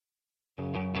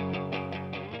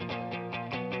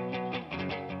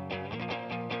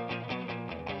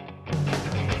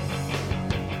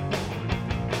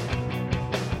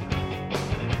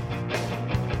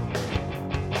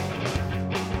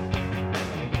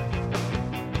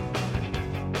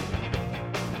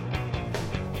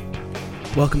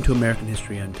Welcome to American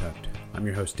History Untucked. I'm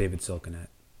your host, David Silkenet.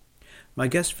 My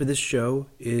guest for this show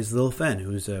is Lil Fenn,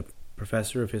 who's a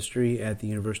professor of history at the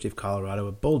University of Colorado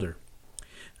at Boulder.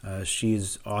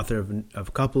 She's author of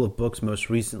a couple of books, most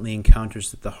recently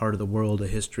Encounters at the Heart of the World, A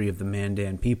History of the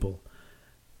Mandan People,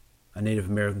 a Native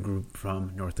American group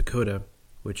from North Dakota,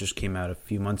 which just came out a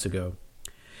few months ago.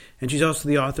 And she's also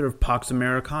the author of Pax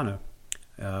Americana,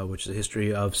 which is a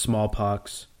history of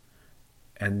smallpox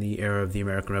and the era of the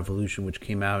American Revolution, which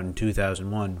came out in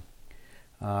 2001.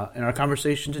 In our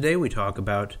conversation today, we talk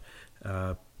about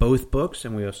both books,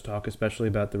 and we also talk especially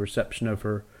about the reception of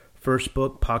her first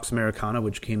book, Pax Americana,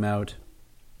 which came out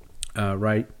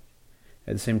right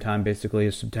at the same time, basically,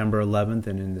 as September 11th,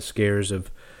 and in the scares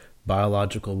of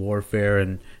biological warfare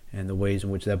and the ways in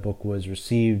which that book was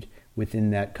received within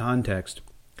that context.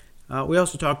 We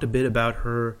also talked a bit about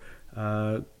her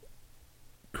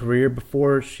career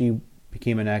before she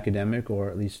became an academic, or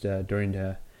at least during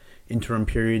the interim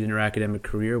period in her academic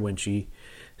career when she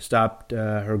stopped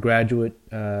her graduate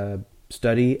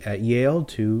study at Yale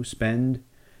to spend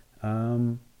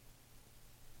a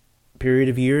period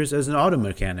of years as an auto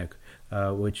mechanic,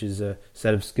 which is a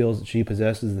set of skills that she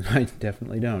possesses that I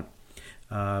definitely don't.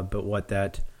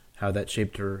 But how that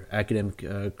shaped her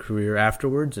academic career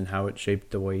afterwards, and how it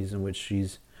shaped the ways in which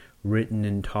she's written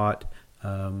and taught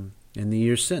in the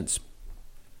years since.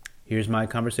 Here's my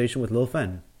conversation with Lil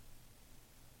Fenn.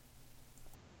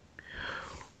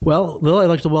 Well, Lil, I'd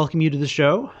like to welcome you to the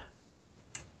show.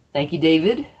 Thank you,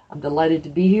 David. I'm delighted to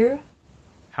be here.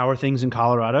 How are things in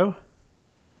Colorado?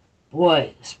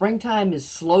 Boy, springtime is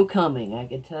slow coming, I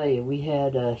can tell you. We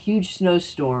had a huge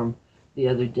snowstorm the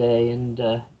other day, and,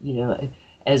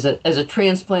 as a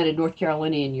transplanted North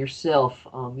Carolinian yourself,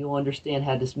 you'll understand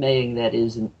how dismaying that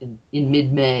is in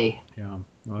mid-May. Yeah.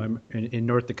 Well, in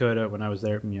North Dakota, when I was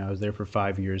there, I was there for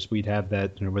 5 years. We'd have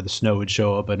that, where the snow would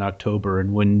show up in October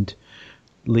and wouldn't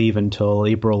leave until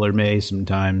April or May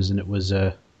sometimes, and it was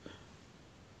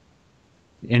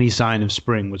any sign of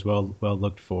spring was well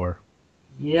looked for.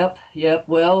 Yep.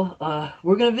 Well,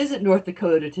 we're going to visit North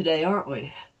Dakota today, aren't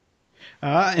we?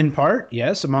 In part,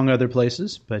 yes, among other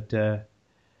places. But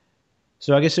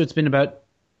so I guess you've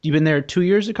been there 2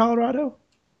 years at Colorado?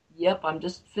 Yep, I'm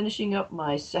just finishing up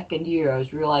my second year. I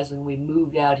was realizing we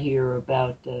moved out here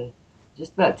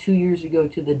just about 2 years ago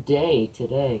to the day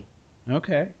today.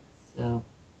 Okay. So.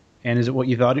 And is it what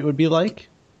you thought it would be like?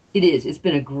 It is. It's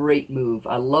been a great move.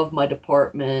 I love my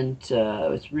department.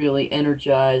 It's really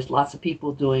energized. Lots of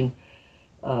people doing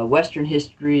Western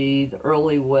history, the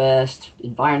early West,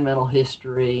 environmental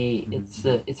history.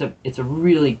 Mm-hmm. It's a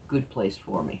really good place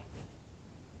for me.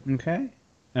 Okay.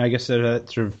 I guess that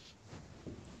sort of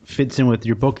fits in with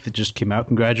your book that just came out.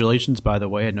 Congratulations, by the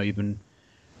way. I know you've been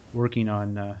working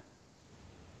on the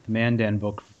Mandan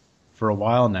book for a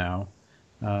while now.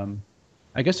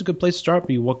 I guess a good place to start would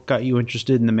be what got you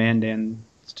interested in the Mandans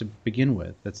to begin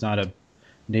with. That's not a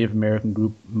Native American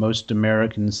group most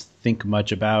Americans think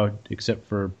much about, except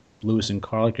for Lewis and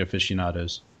Clark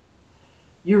aficionados.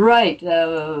 You're right.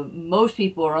 Most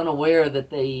people are unaware that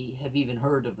they have even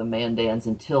heard of the Mandans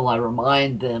until I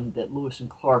remind them that Lewis and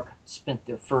Clark spent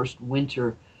their first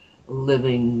winter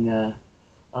living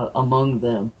among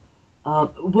them.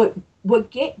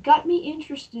 What got me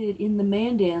interested in the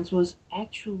Mandans was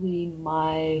actually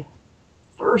my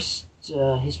first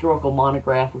historical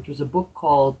monograph, which was a book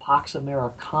called Pax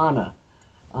Americana.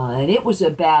 And it was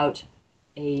about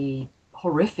a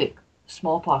horrific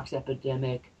smallpox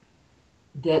epidemic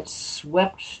that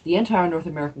swept the entire North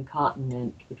American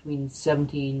continent between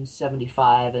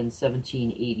 1775 and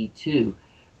 1782,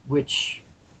 which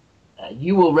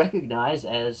you will recognize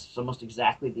as almost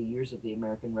exactly the years of the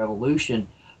American Revolution.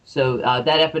 So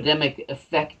that epidemic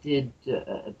affected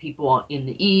people in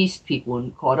the East,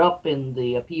 people caught up in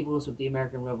the upheavals of the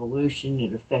American Revolution.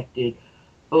 It affected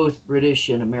both British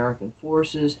and American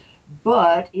forces,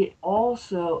 but it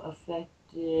also affected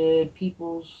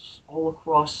peoples all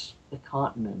across the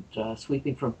continent,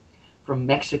 sweeping from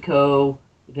Mexico,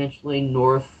 eventually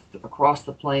north across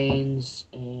the plains,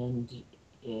 and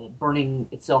burning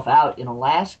itself out in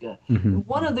Alaska. Mm-hmm.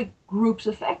 One of the groups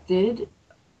affected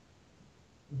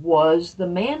was the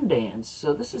Mandans.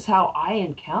 So this is how I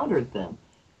encountered them.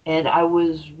 And I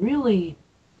was really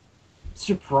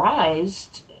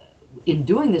surprised in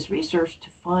doing this research to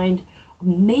find a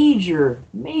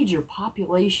major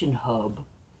population hub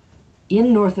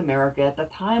in North America at the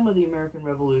time of the American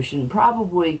Revolution,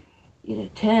 probably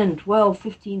 10, 12,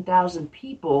 15,000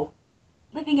 people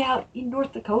living out in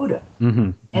North Dakota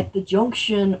at the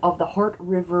junction of the Heart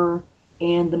River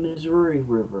and the Missouri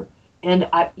River. And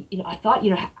I thought,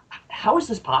 how is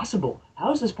this possible?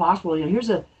 How is this possible?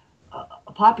 Here's a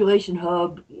population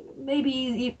hub,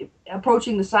 maybe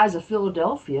approaching the size of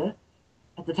Philadelphia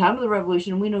at the time of the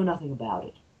Revolution, and we know nothing about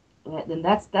it. And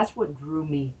that's what drew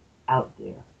me out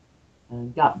there,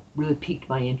 and really piqued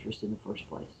my interest in the first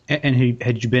place. And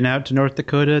had you been out to North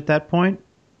Dakota at that point,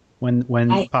 when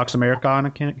Pax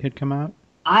Americana had come out?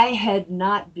 I had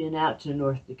not been out to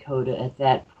North Dakota at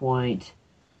that point,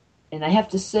 and I have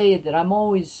to say that I'm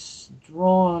always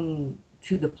drawn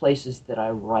to the places that I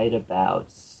write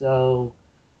about. So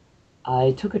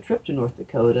I took a trip to North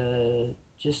Dakota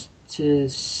just to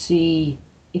see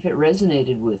if it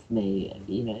resonated with me,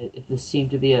 if this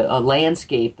seemed to be a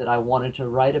landscape that I wanted to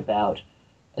write about,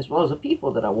 as well as a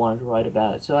people that I wanted to write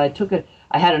about. So I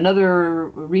had another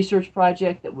research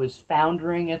project that was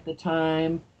foundering at the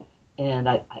time, and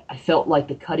I felt like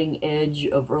the cutting edge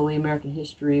of early American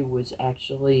history was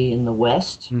actually in the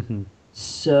West. Mm-hmm.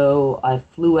 So I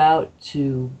flew out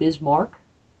to Bismarck,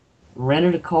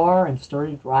 rented a car, and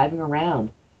started driving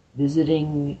around,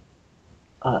 visiting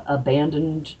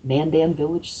abandoned Mandan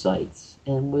village sites,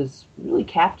 and was really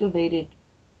captivated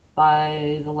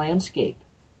by the landscape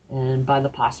and by the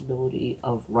possibility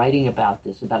of writing about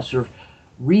this, about sort of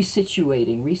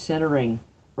recentering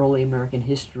early American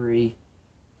history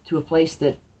to a place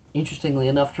that, interestingly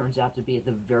enough, turns out to be at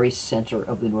the very center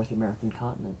of the North American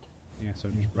continent. Yeah, so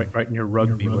just right near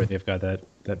Rugby, where they've got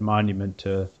that monument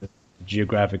to the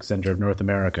geographic center of North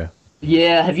America.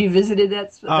 Yeah, have you visited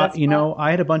that spot?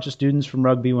 I had a bunch of students from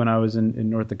Rugby when I was in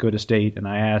North Dakota State, and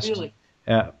I asked. Really?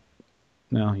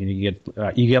 No, you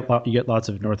get lots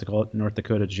of North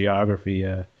Dakota geography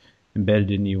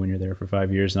embedded in you when you're there for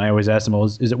 5 years, and I always ask them, well,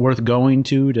 is it worth going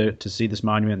to see this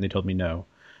monument? And they told me no.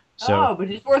 So, but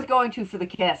it's worth going to for the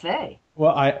cafe.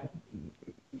 Well,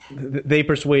 they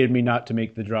persuaded me not to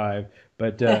make the drive,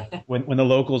 but when the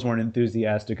locals weren't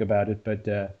enthusiastic about it,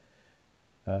 but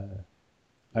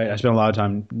I spent a lot of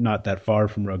time not that far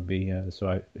from Rugby, so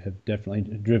I have definitely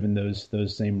driven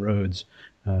those same roads.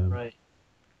 Right.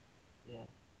 Yeah.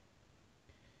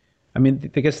 I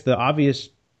mean, I guess the obvious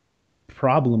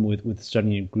problem with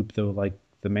studying a group, though, like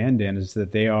the Mandan, is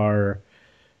that they are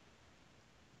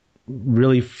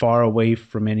really far away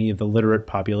from any of the literate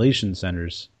population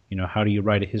centers. How do you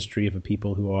write a history of a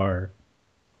people who are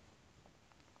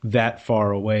that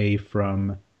far away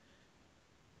from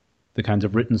the kinds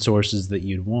of written sources that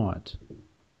you'd want?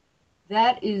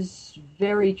 That is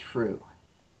very true.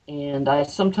 And I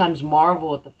sometimes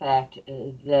marvel at the fact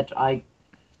that I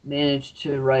managed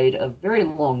to write a very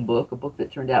long book, a book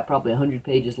that turned out probably 100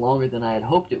 pages longer than I had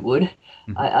hoped it would.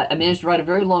 Mm-hmm. I managed to write a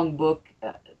very long book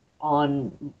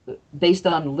based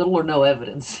on little or no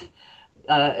evidence.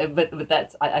 But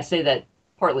that's, I say that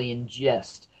partly in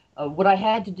jest. What I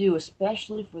had to do,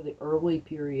 especially for the early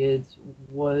periods,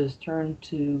 was turn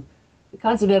to the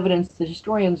kinds of evidence that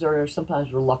historians are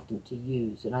sometimes reluctant to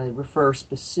use. And I refer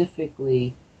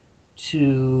specifically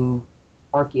to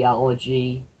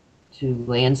archaeology, to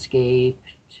landscape,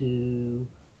 to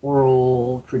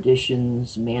oral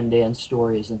traditions, Mandan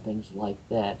stories, and things like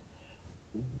that.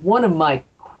 One of my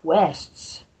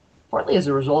quests, partly as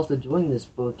a result of doing this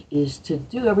book, is to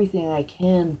do everything I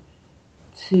can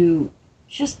to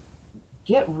just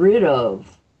get rid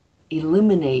of,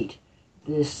 eliminate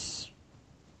this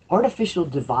artificial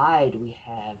divide we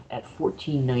have at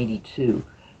 1492,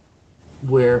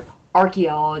 where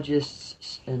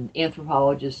archaeologists and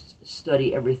anthropologists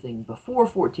study everything before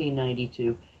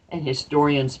 1492, and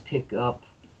historians pick up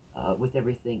with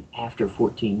everything after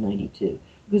 1492.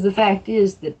 Because the fact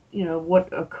is that, what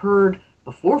occurred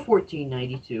before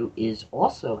 1492 is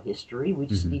also history. We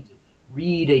just need to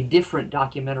read a different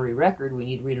documentary record. We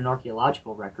need to read an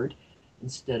archaeological record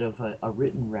instead of a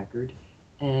written record.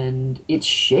 And it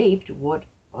shaped what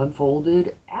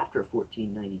unfolded after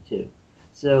 1492.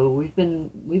 So we've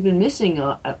been missing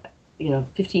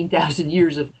 15,000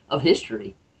 years of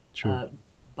history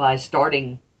by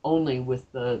starting only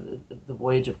with the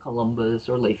voyage of Columbus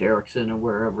or Leif Erikson or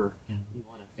wherever you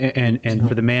want to. And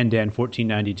for the Mandan,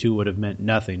 1492 would have meant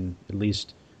nothing. At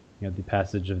least, the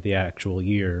passage of the actual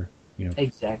year.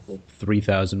 Exactly.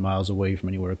 3,000 miles away from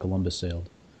anywhere Columbus sailed.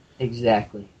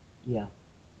 Exactly. Yeah.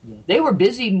 They were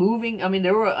busy moving. I mean, they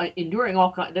were undergoing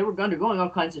all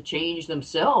kinds of change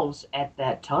themselves at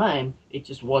that time. It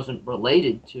just wasn't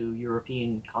related to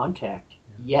European contact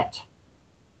yet.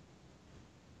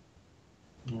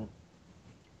 Yeah.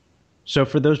 So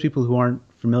for those people who aren't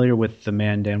familiar with the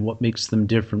Mandan, what makes them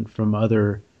different from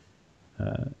other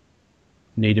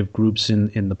native groups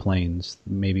in the plains,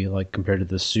 maybe like compared to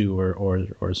the Sioux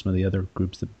or some of the other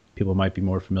groups that people might be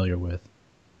more familiar with?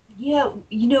 Yeah,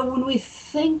 when we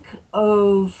think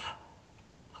of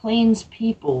Plains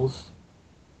peoples,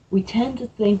 we tend to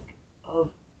think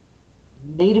of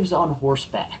natives on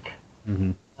horseback.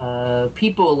 Mm-hmm.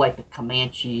 People like the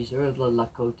Comanches or the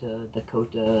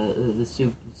Dakota, the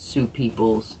Sioux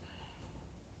peoples.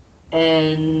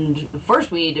 And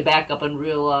first we need to back up and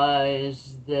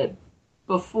realize that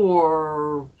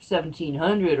before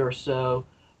 1700 or so,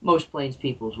 most Plains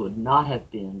peoples would not have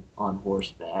been on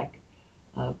horseback.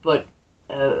 But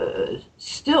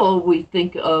still, we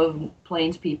think of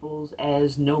Plains peoples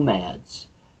as nomads,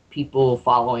 people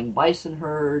following bison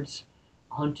herds,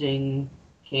 hunting,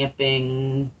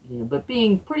 camping, but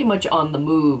being pretty much on the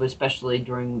move, especially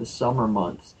during the summer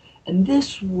months. And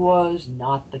this was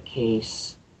not the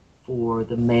case for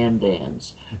the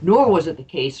Mandans, nor was it the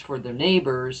case for their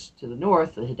neighbors to the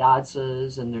north, the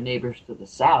Hidatsas, and their neighbors to the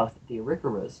south, the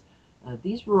Arikaras.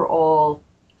 These were all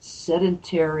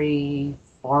sedentary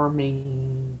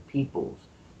farming peoples.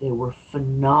 They were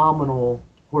phenomenal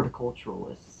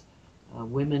horticulturalists.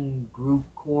 Women grew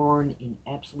corn in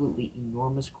absolutely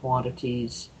enormous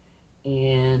quantities,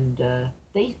 and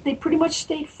they pretty much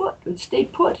stayed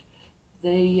put.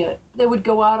 They would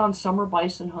go out on summer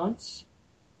bison hunts,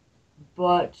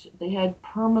 but they had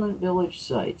permanent village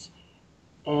sites,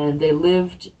 and they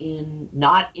lived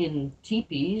not in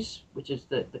teepees, which is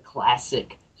the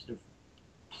classic sort of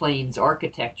plains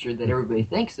architecture that everybody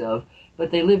thinks of,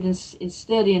 but they lived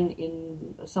instead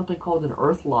in something called an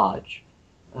earth lodge,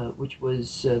 which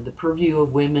was the purview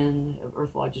of women.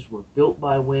 Earth lodges were built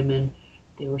by women.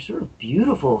 They were sort of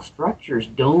beautiful structures,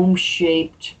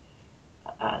 dome-shaped.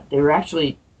 They were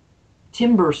actually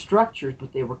timber structures,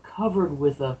 but they were covered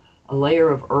with a layer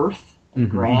of earth and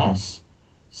grass,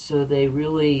 so they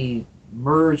really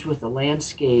merged with the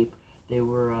landscape. They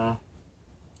were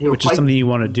which is something you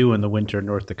want to do in the winter in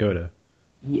North Dakota.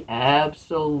 Yeah,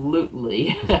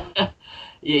 absolutely.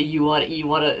 you want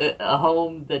a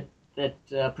home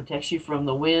that protects you from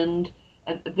the wind,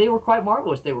 and they were quite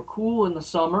marvelous. They were cool in the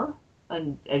summer,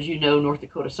 and as you know, North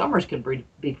Dakota summers can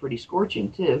be pretty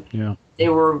scorching too. Yeah, they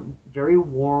were very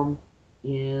warm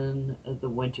in the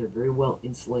winter, very well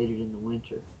insulated in the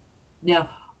winter. Now,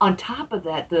 on top of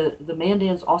that, the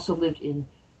Mandans also lived in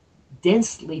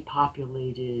densely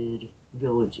populated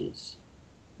villages.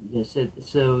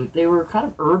 So they were kind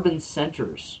of urban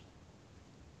centers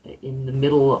in the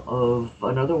middle of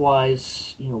an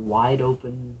otherwise, wide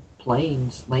open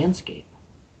plains landscape.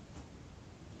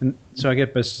 And so I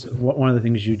guess one of the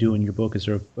things you do in your book is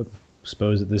sort of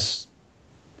expose that this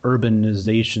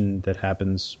urbanization that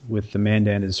happens with the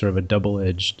Mandan is sort of a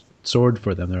double-edged sword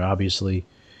for them. They're obviously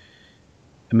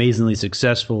amazingly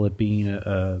successful at being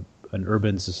an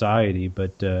urban society,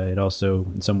 but it also,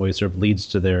 in some ways, sort of leads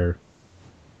to their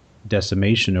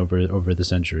decimation over the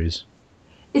centuries.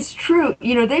 It's true.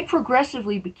 They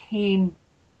progressively became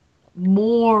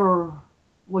more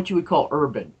what you would call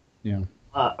urban. Yeah.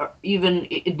 Even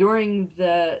during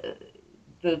the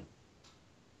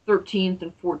 13th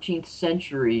and 14th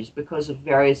centuries, because of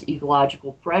various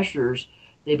ecological pressures,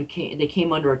 they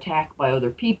came under attack by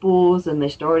other peoples, and they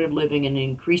started living in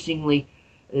increasingly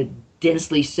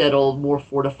densely settled, more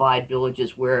fortified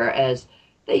villages, whereas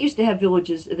they used to have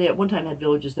villages, they at one time had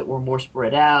villages that were more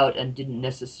spread out and didn't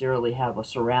necessarily have a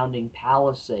surrounding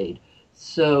palisade.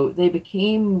 So they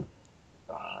became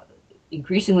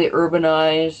increasingly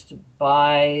urbanized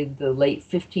by the late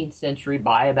 15th century,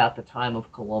 by about the time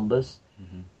of Columbus.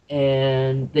 Mm-hmm.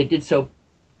 And they did so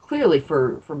clearly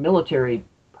for military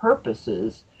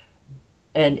purposes,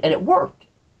 and it worked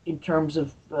in terms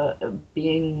of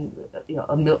being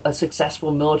a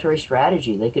successful military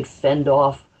strategy. They could fend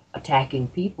off attacking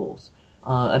peoples.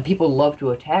 And people loved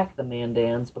to attack the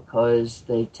Mandans because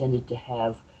they tended to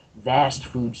have vast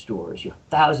food stores,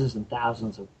 thousands and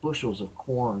thousands of bushels of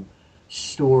corn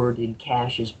stored in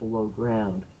caches below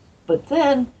ground. But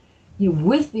then,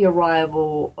 with the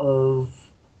arrival of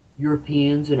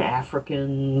Europeans and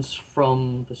Africans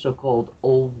from the so-called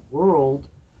Old World,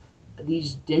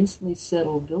 these densely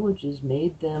settled villages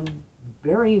made them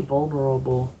very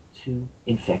vulnerable to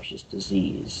infectious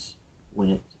disease when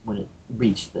it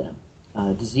reached them.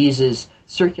 Diseases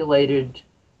circulated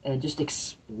and just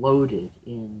exploded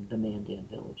in the Mandan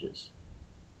villages.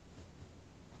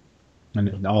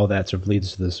 And all that sort of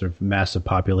leads to this sort of massive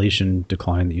population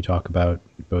decline that you talk about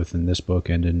both in this book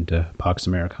and in Pax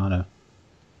Americana.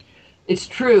 It's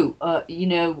true.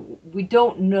 We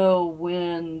don't know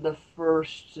when the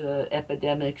first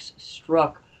epidemics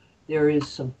struck. There is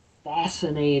some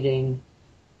fascinating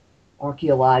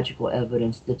archaeological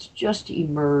evidence that's just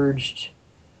emerged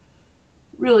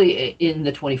really in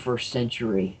the 21st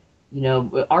century.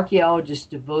 Archaeologists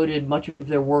devoted much of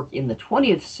their work in the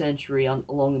 20th century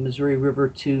along the Missouri River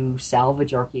to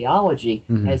salvage archaeology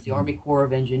as the Army Corps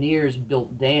of Engineers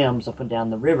built dams up and down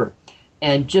the river.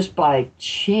 And just by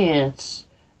chance,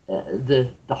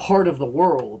 the heart of the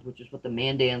world, which is what the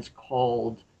Mandans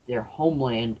called their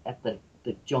homeland at the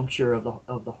juncture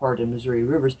of the Hart and Missouri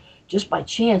rivers, just by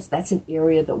chance, that's an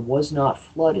area that was not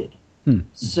flooded.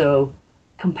 So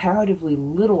comparatively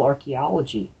little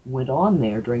archaeology went on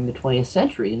there during the 20th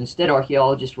century, and instead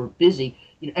archaeologists were busy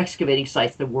excavating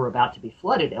sites that were about to be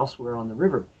flooded elsewhere on the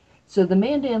river. So the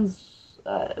Mandans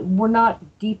were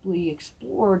not deeply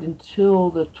explored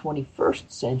until the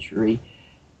 21st century,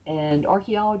 and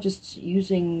archaeologists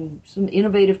using some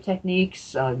innovative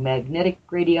techniques, magnetic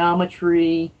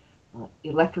radiometry,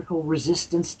 electrical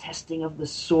resistance testing of the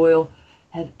soil,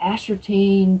 have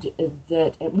ascertained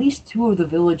that at least two of the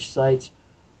village sites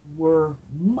were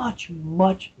much,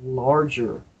 much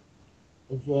larger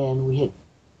than we had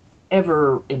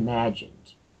ever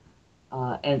imagined.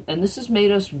 And this has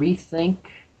made us rethink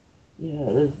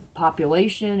the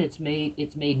population. It's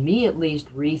made me at least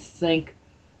rethink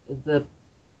the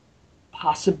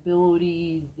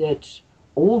possibility that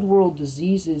old world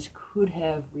diseases could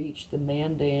have reached the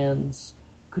Mandans,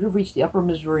 could have reached the upper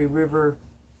Missouri River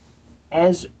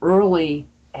as early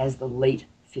as the late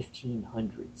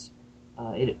 1500s.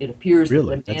 It appears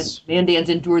that the Mandans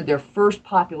endured their first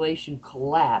population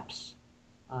collapse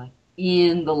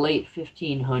in the late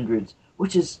 1500s,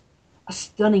 which is a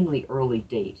stunningly early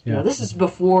date. Yeah. This is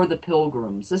before the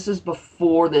Pilgrims. This is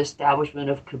before the establishment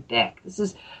of Quebec. This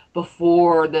is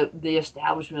before the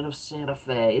establishment of Santa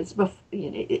Fe.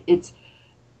 It's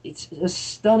a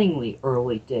stunningly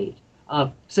early date.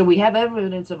 So we have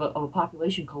evidence of a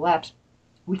population collapse.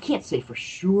 We can't say for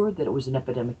sure that it was an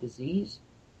epidemic disease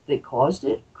that caused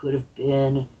it. Could have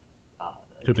been a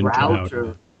drought,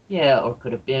 or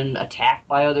could have been attacked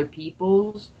by other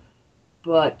peoples.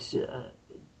 But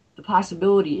the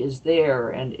possibility is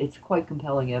there, and it's quite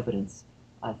compelling evidence,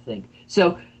 I think.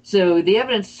 So the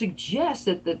evidence suggests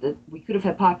that we could have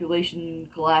had population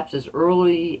collapse as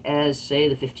early as, say,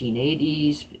 the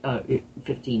 1580s,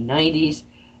 1590s,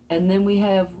 and then we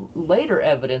have later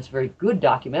evidence, very good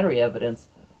documentary evidence,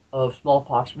 of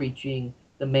smallpox reaching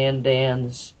the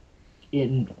Mandans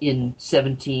in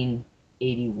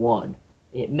 1781.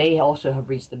 It may also have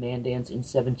reached the Mandans in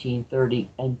 1730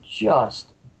 and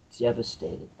just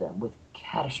devastated them with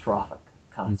catastrophic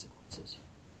consequences.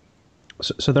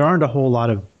 So there aren't a whole lot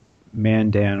of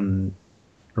Mandan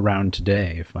around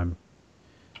today.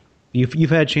 You've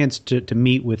had a chance to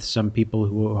meet with some people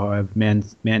who have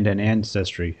Mandan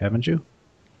ancestry, haven't you?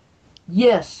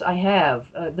 Yes, I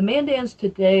have. The Mandans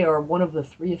today are one of the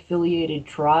 3 affiliated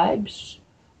tribes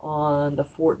on the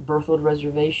Fort Berthold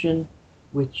Reservation,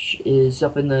 which is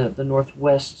up in the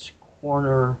northwest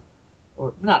corner,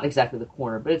 or not exactly the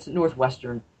corner, but it's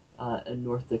northwestern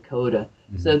North Dakota.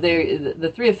 So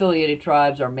the 3 affiliated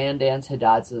tribes are Mandans,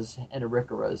 Hidatsas, and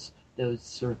Arikaras. Those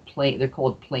sort of they're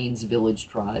called Plains Village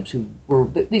tribes,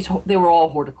 they were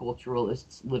all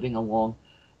horticulturalists living along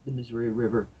the Missouri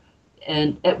River.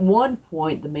 And at one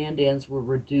point, the Mandans were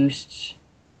reduced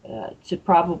to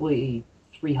probably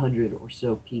 300 or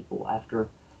so people after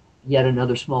yet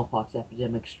another smallpox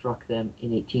epidemic struck them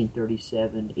in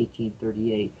 1837,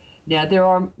 1838. Now there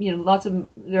are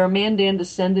there are Mandan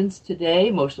descendants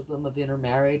today. Most of them have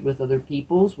intermarried with other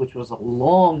peoples, which was a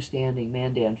long-standing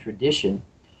Mandan tradition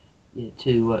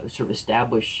to sort of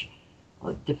establish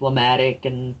diplomatic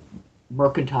and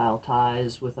mercantile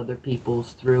ties with other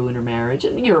peoples through intermarriage.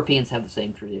 And the Europeans have the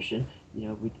same tradition.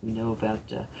 We know about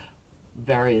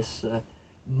various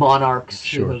monarchs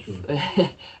who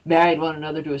have married one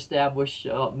another to establish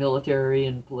military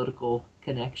and political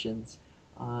connections.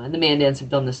 And the Mandans have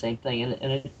done the same thing,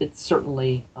 and it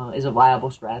certainly is a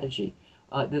viable strategy.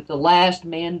 The last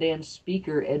Mandan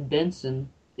speaker, Ed Benson,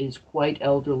 is quite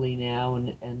elderly now,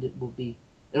 and it'll be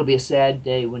a sad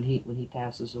day when he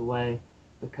passes away,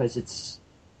 because it's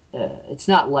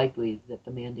not likely that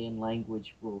the Mandan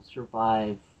language will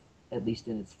survive, at least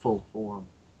in its full form,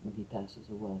 when he passes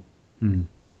away.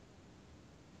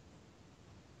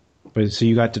 But so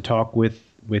you got to talk with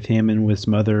him and with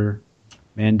some other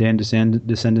Mandan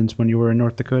descendants when you were in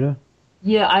North Dakota?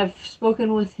 Yeah, I've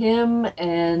spoken with him,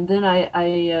 and then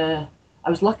I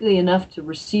was lucky enough to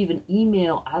receive an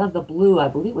email out of the blue. I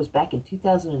believe it was back in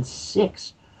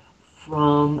 2006,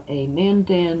 from a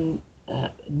Mandan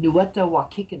Nueta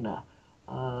Wakikana,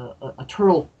 a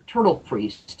turtle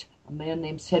priest, a man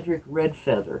named Cedric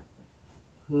Redfeather,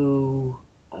 who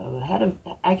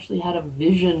actually had a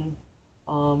vision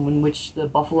in which the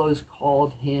buffaloes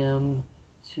called him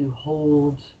to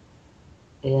hold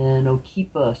an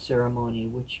Okipa ceremony,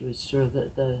 which was sort of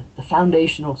the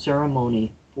foundational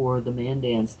ceremony for the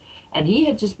Mandans. And he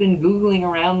had just been Googling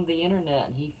around the internet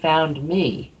and he found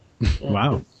me.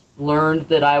 Wow. Learned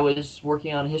that I was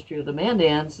working on a history of the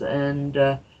Mandans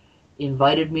and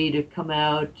invited me to come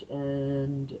out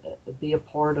and be a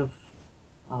part of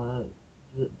uh,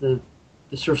 the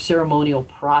sort of ceremonial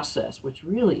process, which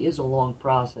really is a long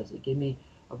process. It gave me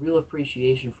a real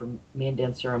appreciation for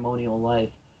Mandan ceremonial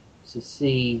life to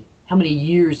see how many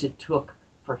years it took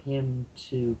for him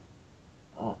to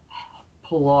uh,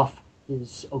 pull off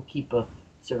his Okipa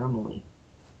ceremony.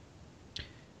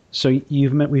 So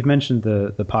we've mentioned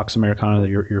the Pax Americana,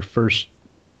 your first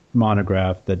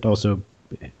monograph that also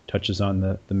touches on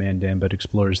the Mandan, but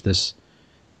explores this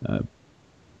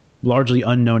largely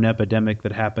unknown epidemic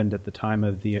that happened at the time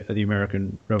of the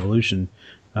American Revolution.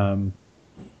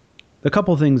 A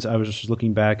couple of things I was just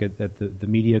looking back at the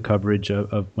media coverage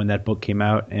of when that book came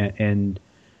out, and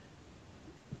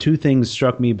two things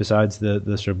struck me besides the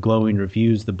sort of glowing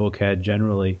reviews the book had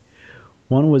generally.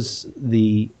 One was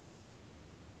the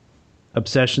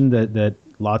obsession that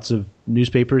lots of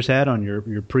newspapers had on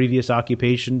your previous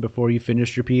occupation before you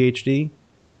finished your PhD.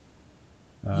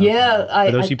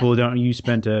 For those people who don't know, you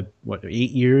spent 8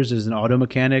 years as an auto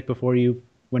mechanic before you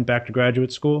went back to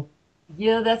graduate school?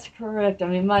 Yeah, that's correct. I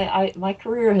mean, my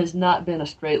career has not been a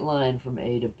straight line from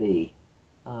A to B.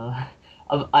 Uh,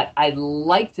 I'd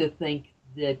like to think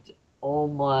that all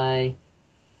my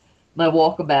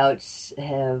walkabouts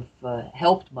have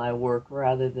helped my work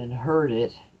rather than hurt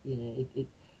it. You know,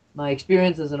 my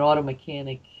experience as an auto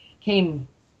mechanic came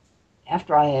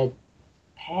after I had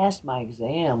passed my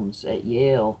exams at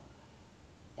Yale,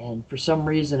 and for some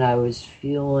reason I was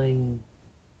feeling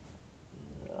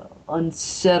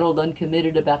unsettled,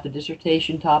 uncommitted about the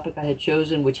dissertation topic I had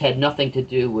chosen, which had nothing to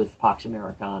do with Pax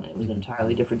Americana. It was an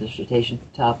entirely different dissertation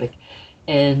topic,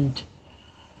 and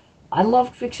I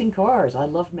loved fixing cars. I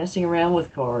loved messing around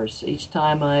with cars. Each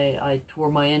time I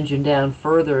tore my engine down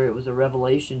further, it was a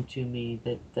revelation to me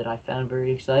that I found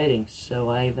very exciting. So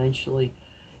I eventually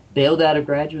bailed out of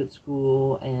graduate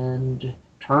school and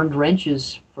turned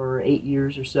wrenches for 8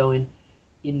 years or so in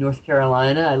North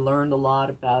Carolina. I learned a lot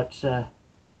about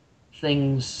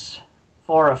things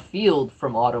far afield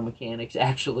from auto mechanics,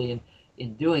 actually,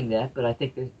 in doing that. But I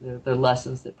think they're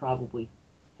lessons that probably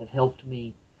have helped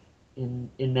me in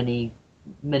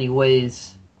many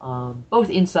ways, both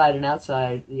inside and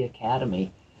outside the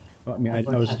academy. Well, I mean,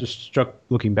 I was just struck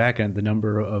looking back at the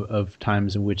number of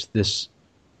times in which this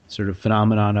sort of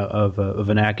phenomenon of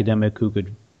an academic who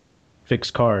could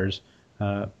fix cars,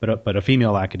 but a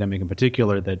female academic in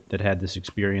particular that had this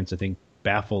experience, I think,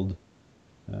 baffled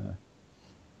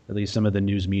at least some of the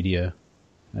news media.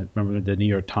 I remember the New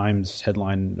York Times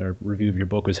headline or review of your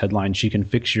book was headline, "She can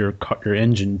fix your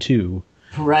engine too."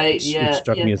 Right. Yeah. It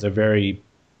struck me as a very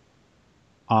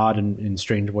odd and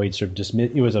strange way to sort of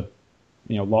dismiss. It was a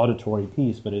laudatory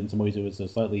piece, but in some ways it was a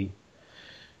slightly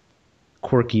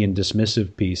quirky and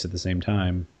dismissive piece at the same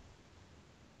time.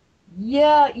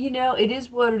 Yeah, it is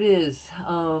what it is.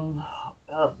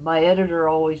 My editor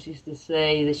always used to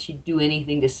say that she'd do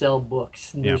anything to sell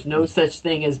books. And there's no such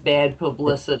thing as bad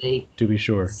publicity. To be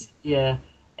sure. Yeah,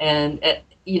 and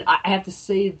I have to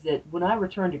say that when I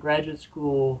returned to graduate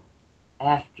school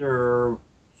after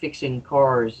fixing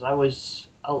cars, I was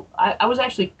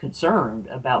actually concerned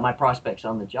about my prospects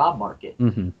on the job market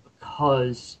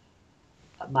because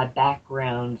my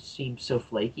background seemed so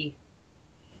flaky.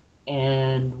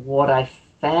 And what I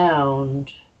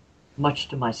found, much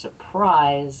to my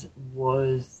surprise,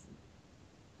 was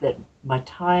that my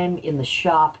time in the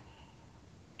shop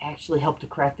actually helped to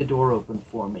crack the door open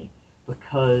for me,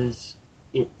 because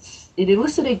it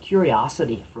elicited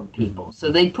curiosity from people.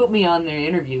 So they put me on their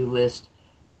interview list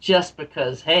just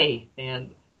because, hey, man,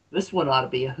 this one ought to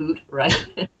be a hoot,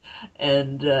 right?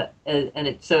 and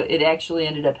it actually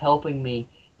ended up helping me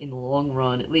in the long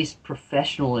run, at least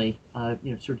professionally,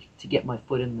 sort of to get my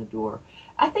foot in the door.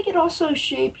 I think it also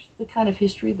shaped the kind of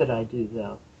history that I do,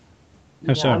 though.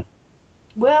 How so?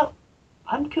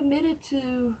 I'm committed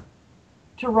to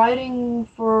writing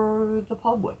for the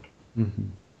public.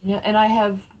 And I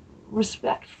have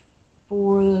respect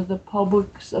for the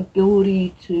public's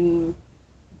ability to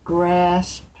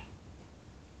grasp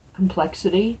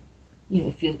complexity,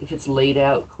 if it's laid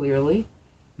out clearly.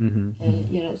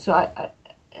 And so I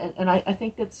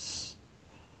think that's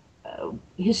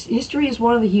history is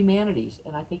one of the humanities,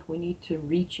 and I think we need to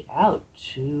reach out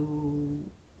to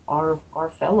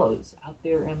our fellows out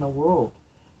there in the world,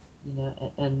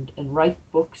 and write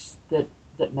books that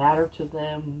matter to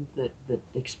them, that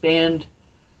expand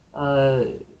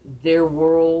their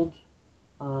world,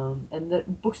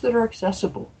 and books that are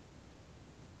accessible.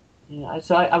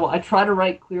 So I try to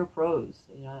write clear prose,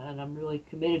 and I'm really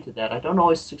committed to that. I don't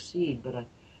always succeed, but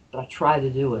I try to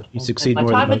do it. You And succeed my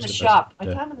more than time in most the of us. shop,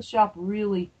 my time in the shop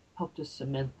really helped to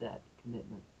cement that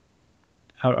commitment.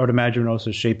 I would imagine it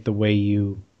also shaped the way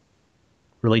you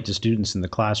relate to students in the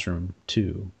classroom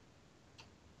too.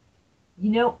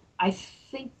 I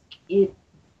think it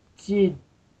did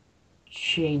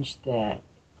change that.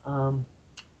 Um,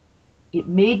 it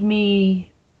made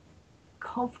me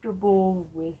comfortable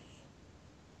with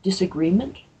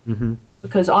disagreement. Mm-hmm.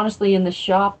 Because honestly, in the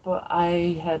shop,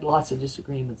 I had lots of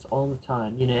disagreements all the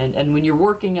time. And when you're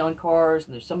working on cars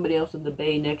and there's somebody else in the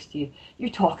bay next to you, you're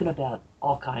talking about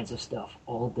all kinds of stuff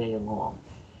all day long.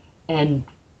 And,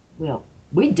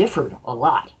 we differed a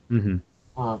lot, Mm-hmm.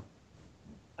 uh,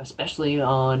 especially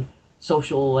on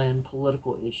social and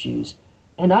political issues.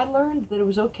 And I learned that it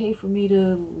was okay for me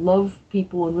to love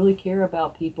people and really care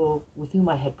about people with whom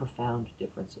I had profound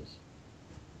differences.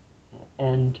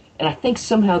 And I think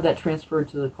somehow that transferred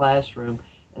to the classroom.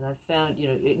 And I found,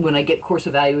 when I get course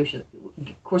evaluations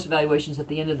at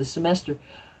the end of the semester,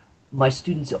 my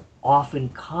students often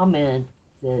comment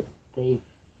that they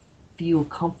feel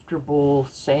comfortable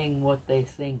saying what they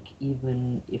think,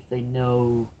 even if they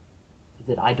know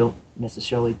that I don't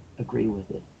necessarily agree with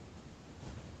it.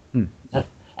 Hmm.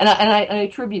 And I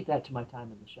attribute that to my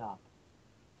time in the shop.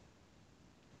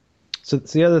 So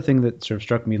it's the other thing that sort of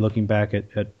struck me looking back at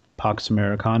Pax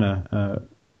Americana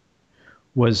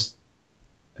was,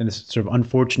 and this sort of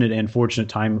unfortunate and fortunate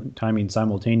timing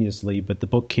simultaneously, but the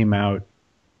book came out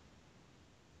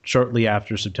shortly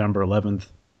after September 11th,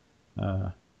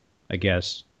 I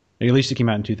guess. At least it came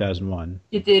out in 2001.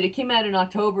 It did. It came out in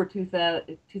October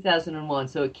 2001,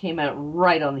 so it came out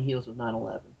right on the heels of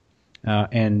 9/11.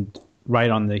 And right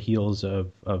on the heels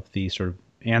of the sort of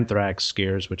anthrax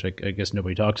scares, which I guess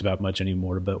nobody talks about much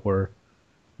anymore, but were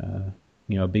a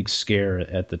big scare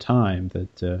at the time,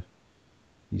 that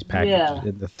these packages,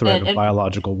 Yeah. the threat of And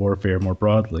biological warfare more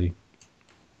broadly.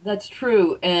 that's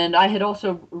true. And I had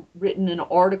also written an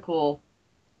article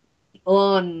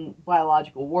on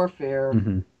biological warfare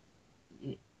Mm-hmm.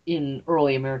 in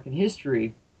early American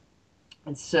history.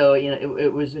 And so,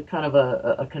 it was a kind of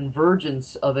a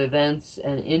convergence of events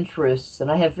and interests,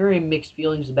 and I have very mixed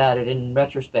feelings about it in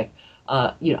retrospect.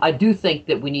 I do think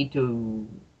that we need to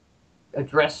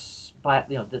address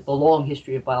the long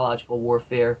history of biological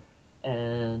warfare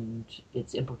and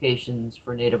its implications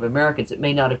for Native Americans. It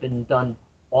may not have been done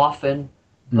often,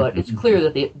 but it's clear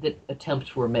that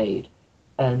attempts were made,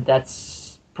 and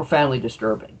that's profoundly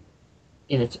disturbing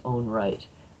in its own right.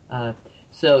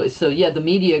 So yeah, the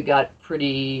media got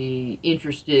pretty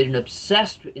interested and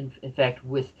obsessed, in fact,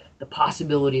 with the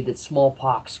possibility that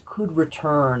smallpox could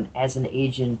return as an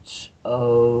agent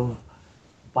of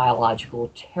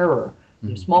biological terror.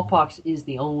 Smallpox is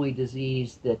the only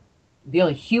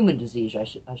human disease,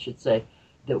 I should say,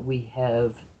 that we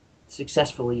have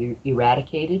successfully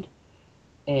eradicated.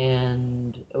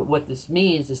 And what this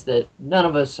means is that none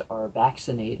of us are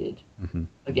vaccinated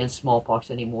against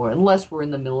smallpox anymore, unless we're in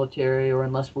the military or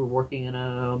unless we're working in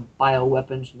a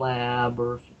bioweapons lab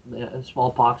or a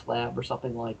smallpox lab or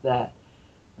something like that.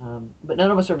 But none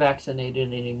of us are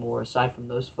vaccinated anymore, aside from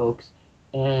those folks.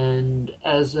 And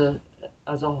as a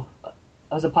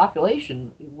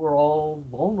population, we're all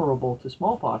vulnerable to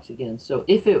smallpox again. So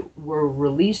if it were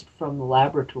released from the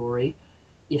laboratory,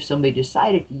 if somebody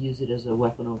decided to use it as a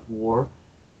weapon of war,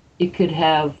 it could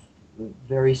have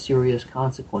very serious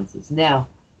consequences. Now,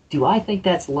 do I think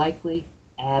that's likely?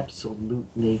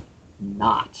 Absolutely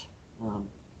not. You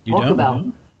Talk don't? about,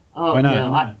 oh, Why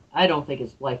not? no, I don't think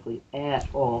it's likely at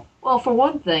all. Well, for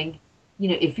one thing,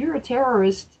 if you're a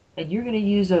terrorist and you're going to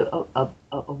use a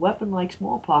weapon like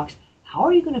smallpox, how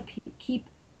are you going to keep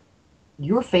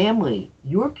your family,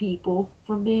 your people,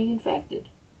 from being infected?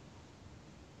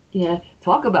 Yeah,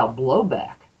 talk about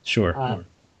blowback. Sure.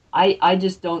 I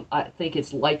just don't think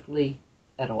it's likely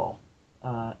at all.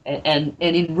 And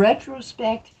in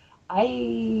retrospect,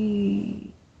 I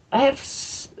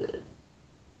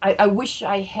wish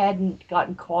I hadn't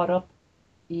gotten caught up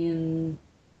in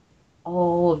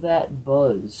all of that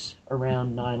buzz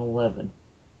around 9/11.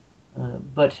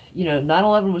 But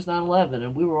 9/11 was 9/11,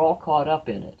 and we were all caught up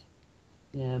in it.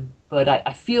 But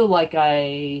I feel like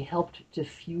I helped to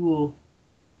fuel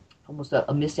almost a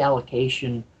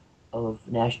misallocation of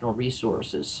national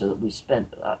resources, so that we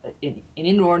spent an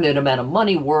inordinate amount of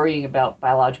money worrying about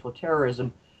biological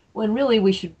terrorism, when really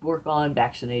we should work on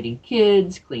vaccinating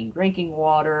kids, clean drinking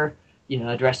water,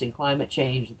 addressing climate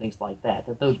change and things like that.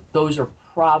 Those are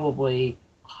probably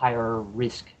higher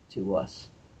risk to us.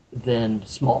 than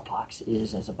smallpox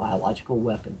is as a biological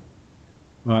weapon.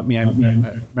 Well, I mean, I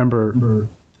remember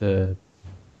the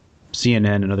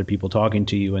CNN and other people talking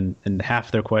to you, and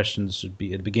half their questions would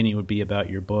be at the beginning would be about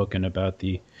your book and about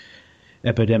the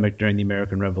epidemic during the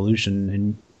American Revolution,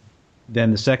 and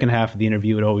then the second half of the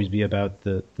interview would always be about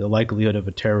the likelihood of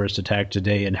a terrorist attack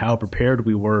today and how prepared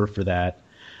we were for that.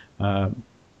 Uh,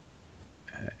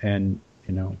 and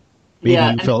maybe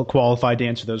Yeah, you felt qualified to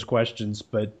answer those questions,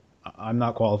 but I'm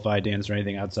not qualified to answer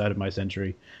anything outside of my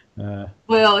century.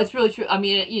 well, it's really true. I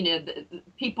mean,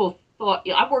 people thought,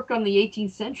 I worked on the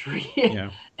 18th century, Yeah.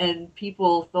 and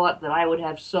people thought that I would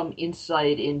have some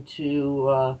insight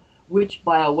into which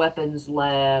bioweapons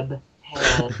lab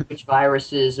had which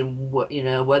viruses and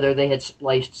whether they had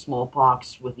spliced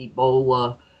smallpox with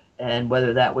Ebola and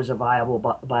whether that was a viable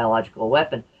biological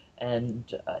weapon. And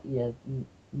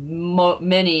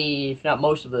many, if not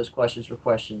most of those questions were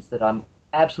questions that I'm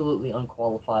absolutely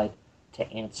unqualified to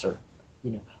answer.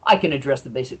 I can address the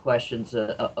basic questions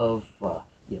of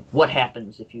what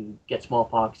happens if you get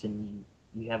smallpox and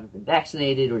you haven't been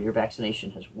vaccinated or your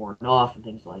vaccination has worn off and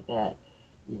things like that.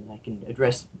 I can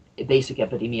address basic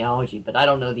epidemiology, but I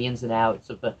don't know the ins and outs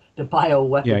of the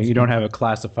bioweapons. Yeah, you don't have a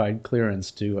classified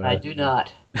clearance to. I do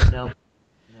not. No.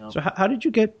 No. So how did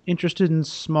you get interested in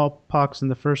smallpox in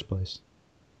the first place?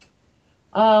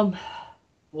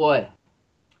 Boy.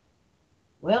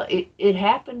 Well, it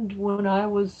happened when I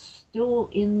was still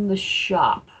in the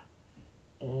shop.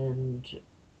 And,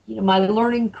 my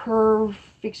learning curve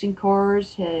fixing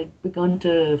cars had begun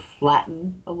to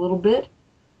flatten a little bit.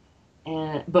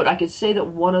 But I could say that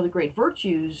one of the great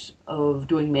virtues of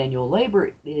doing manual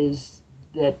labor is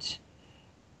that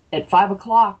at 5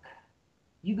 o'clock,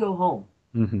 you go home.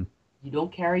 Mm-hmm. You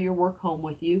don't carry your work home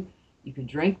with you. You can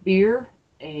drink beer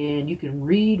and you can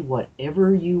read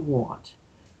whatever you want.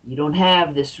 You don't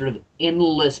have this sort of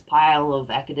endless pile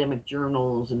of academic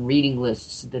journals and reading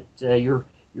lists that you're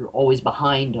always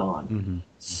behind on. Mm-hmm.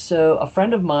 So a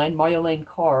friend of mine, Marjolaine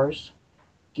Kars,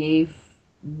 gave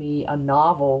me a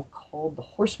novel called The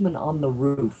Horseman on the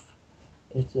Roof.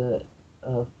 It's a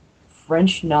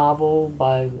French novel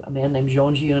by a man named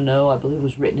Jean Giono. I believe it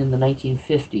was written in the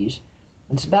 1950s.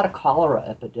 And it's about a cholera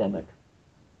epidemic.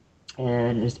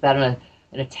 And it's about an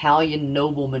Italian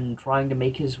nobleman trying to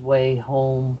make his way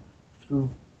home through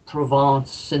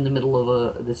Provence in the middle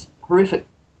of this horrific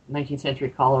 19th century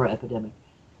cholera epidemic.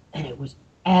 And it was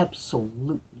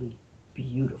absolutely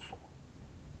beautiful.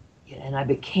 And I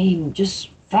became just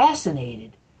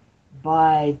fascinated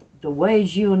by the way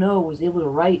Giono was able to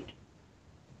write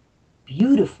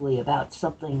beautifully about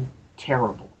something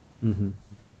terrible. Mm-hmm.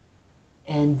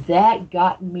 And that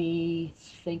got me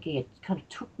thinking. It kind of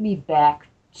took me back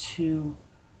to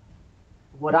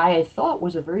what I had thought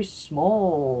was a very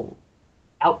small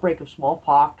outbreak of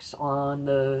smallpox on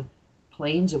the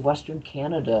plains of Western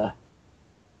Canada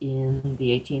in the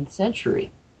 18th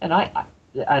century. And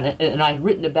I'd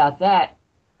written about that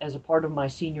as a part of my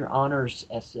senior honors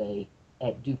essay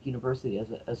at Duke University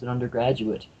as an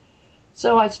undergraduate.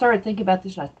 So I started thinking about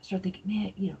this, and I started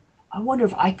thinking, man, I wonder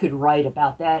if I could write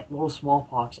about that little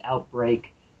smallpox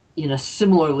outbreak in a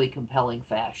similarly compelling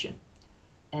fashion.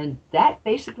 And that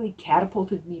basically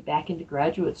catapulted me back into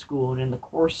graduate school. And in the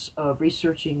course of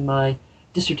researching my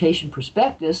dissertation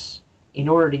prospectus, in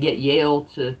order to get Yale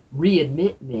to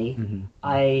readmit me, Mm-hmm.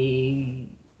 I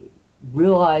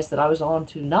realized that I was on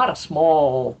to not a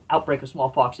small outbreak of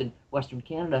smallpox in Western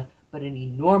Canada, but an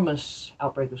enormous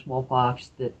outbreak of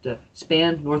smallpox that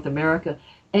spanned North America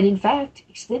and, in fact,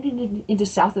 extended into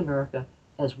South America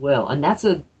as well. And that's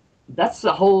a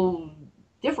whole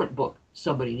different book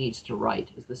somebody needs to write,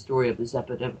 is the story of this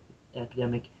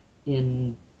epidemic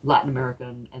in Latin America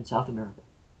and South America.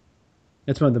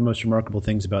 That's one of the most remarkable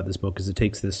things about this book is it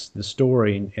takes the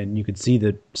story and you could see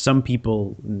that some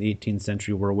people in the 18th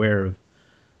century were aware of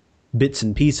bits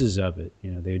and pieces of it.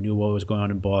 They knew what was going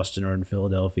on in Boston or in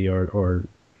Philadelphia or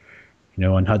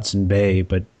on Hudson Bay,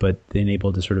 but then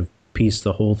able to sort of piece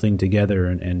the whole thing together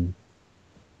and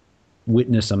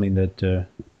witness something that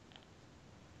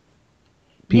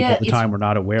people at the time were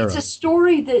not aware of. It's a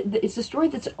story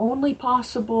that's only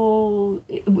possible.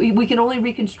 We can only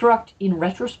reconstruct in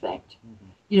retrospect.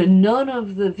 Mm-hmm. None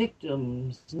of the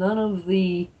victims, none of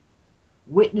the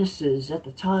witnesses at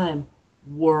the time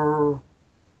were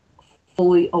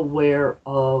fully aware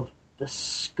of the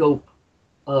scope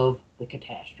of the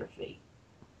catastrophe.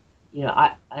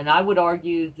 I would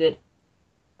argue that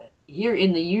here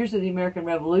in the years of the American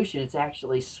Revolution, it's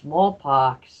actually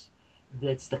smallpox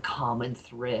that's the common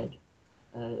thread.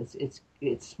 It's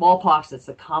smallpox that's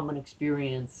the common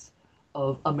experience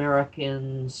of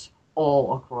Americans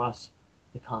all across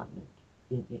the continent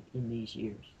in these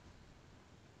years.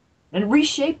 And it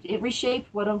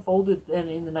reshaped what unfolded then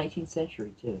in the 19th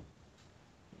century too.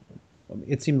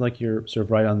 It seemed like you were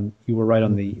right on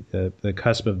the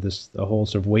cusp of the whole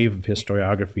sort of wave of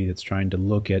historiography that's trying to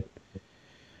look at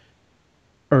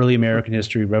early American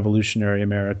history, revolutionary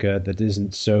America, that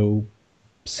isn't so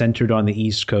centered on the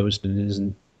East Coast and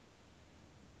isn't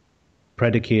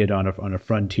predicated on a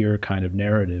frontier kind of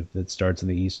narrative that starts in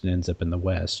the East and ends up in the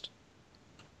West.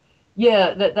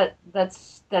 Yeah,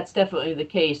 that's definitely the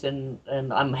case, and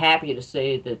I'm happy to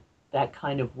say that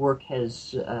kind of work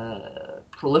has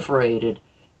proliferated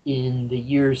in the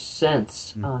years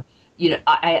since. I'll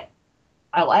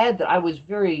add that I was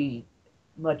very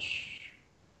much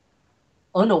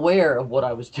unaware of what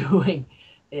I was doing.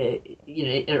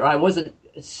 I wasn't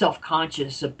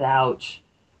self-conscious about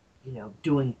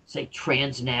doing, say,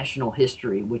 transnational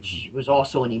history, which was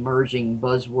also an emerging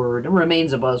buzzword and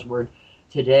remains a buzzword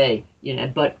today.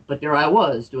 But there I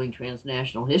was doing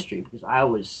transnational history because I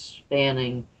was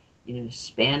spanning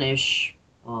Spanish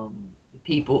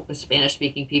people,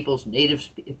 Spanish-speaking peoples, native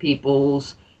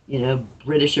peoples,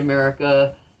 British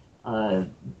America,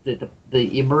 the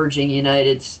emerging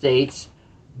United States.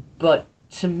 But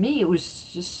to me, it was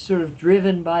just sort of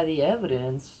driven by the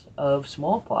evidence of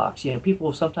smallpox.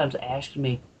 People sometimes ask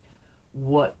me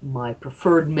what my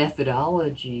preferred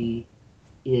methodology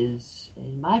is,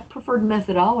 and my preferred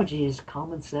methodology is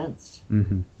common sense.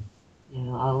 Mm-hmm.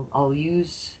 I'll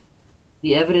use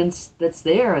the evidence that's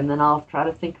there, and then I'll try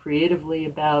to think creatively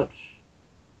about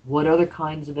what other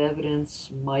kinds of evidence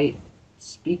might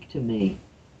speak to me.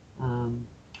 And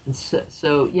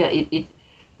so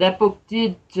that book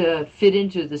did fit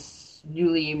into this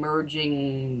newly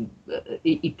emerging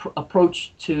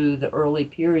approach to the early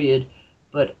period,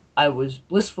 but I was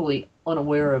blissfully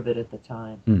unaware of it at the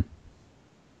time. Mm.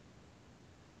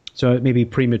 So it may be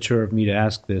premature of me to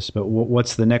ask this, but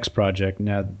what's the next project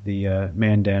now that the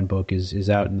Mandan book is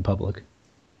out in the public?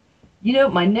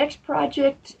 My next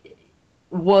project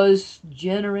was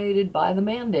generated by the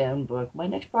Mandan book. My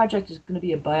next project is going to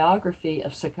be a biography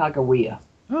of Sacagawea.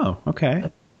 Oh,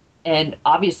 okay. And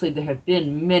obviously there have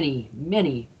been many,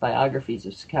 many biographies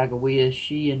of Sacagawea.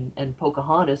 She and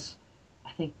Pocahontas,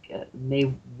 I think,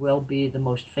 may well be the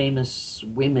most famous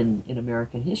women in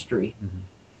American history. Mm-hmm.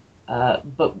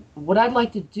 But what I'd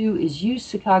like to do is use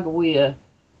Sacagawea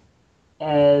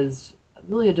as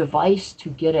really a device to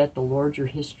get at the larger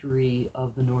history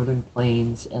of the Northern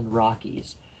Plains and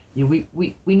Rockies. We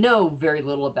know very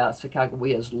little about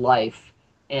Sacagawea's life,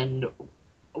 and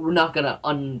we're not going to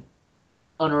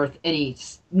unearth any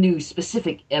new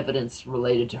specific evidence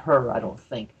related to her, I don't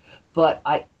think. But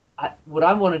what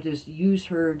I want to do is use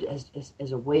her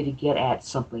as a way to get at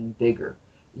something bigger.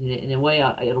 In a way,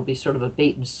 it'll be sort of a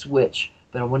bait and switch,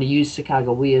 but I want to use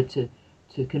Sacagawea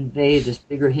to convey this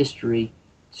bigger history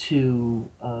to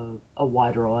a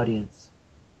wider audience.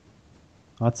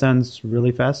 Well, that sounds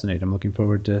really fascinating. I'm looking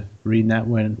forward to reading that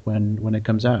when it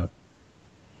comes out.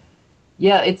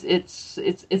 Yeah, it's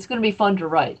going to be fun to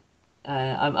write.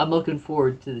 I'm looking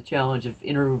forward to the challenge of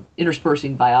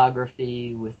interspersing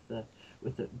biography with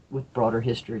broader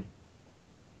history.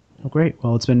 Oh, great.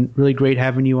 Well, it's been really great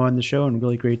having you on the show, and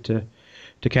really great to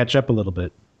catch up a little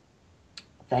bit.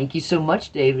 Thank you so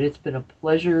much, David. It's been a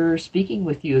pleasure speaking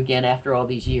with you again after all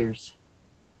these years.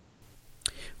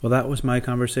 Well, that was my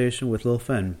conversation with Lil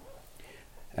Fenn.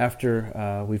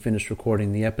 After we finished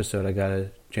recording the episode, I got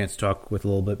a chance to talk with a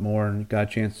little bit more, and got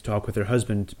a chance to talk with her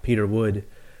husband, Peter Wood,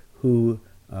 who,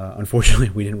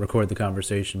 unfortunately, we didn't record the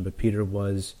conversation, but Peter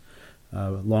was a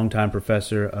longtime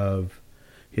professor of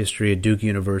history at Duke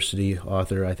University,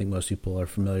 author I think most people are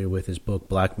familiar with his book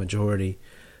Black Majority,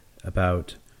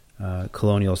 about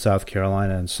colonial South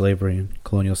Carolina and slavery in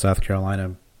colonial South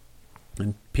Carolina.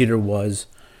 And Peter was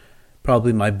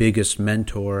probably my biggest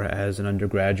mentor as an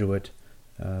undergraduate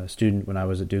student when I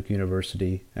was at Duke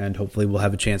University, and hopefully we'll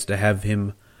have a chance to have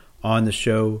him on the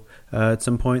show at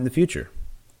some point in the future.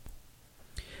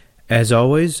 As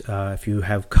always, if you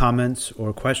have comments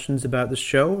or questions about the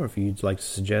show, or if you'd like to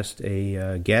suggest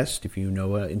a guest, if you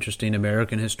know an interesting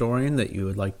American historian that you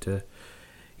would like to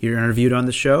hear interviewed on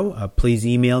the show, please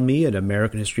email me at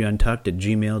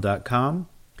americanhistoryuntucked@gmail.com.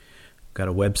 Got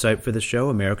a website for the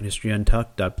show,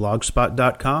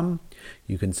 americanhistoryuntucked.blogspot.com.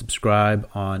 You can subscribe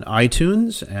on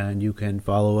iTunes, and you can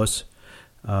follow us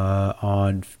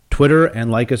on Twitter and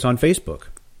like us on Facebook.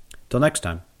 Till next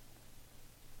time.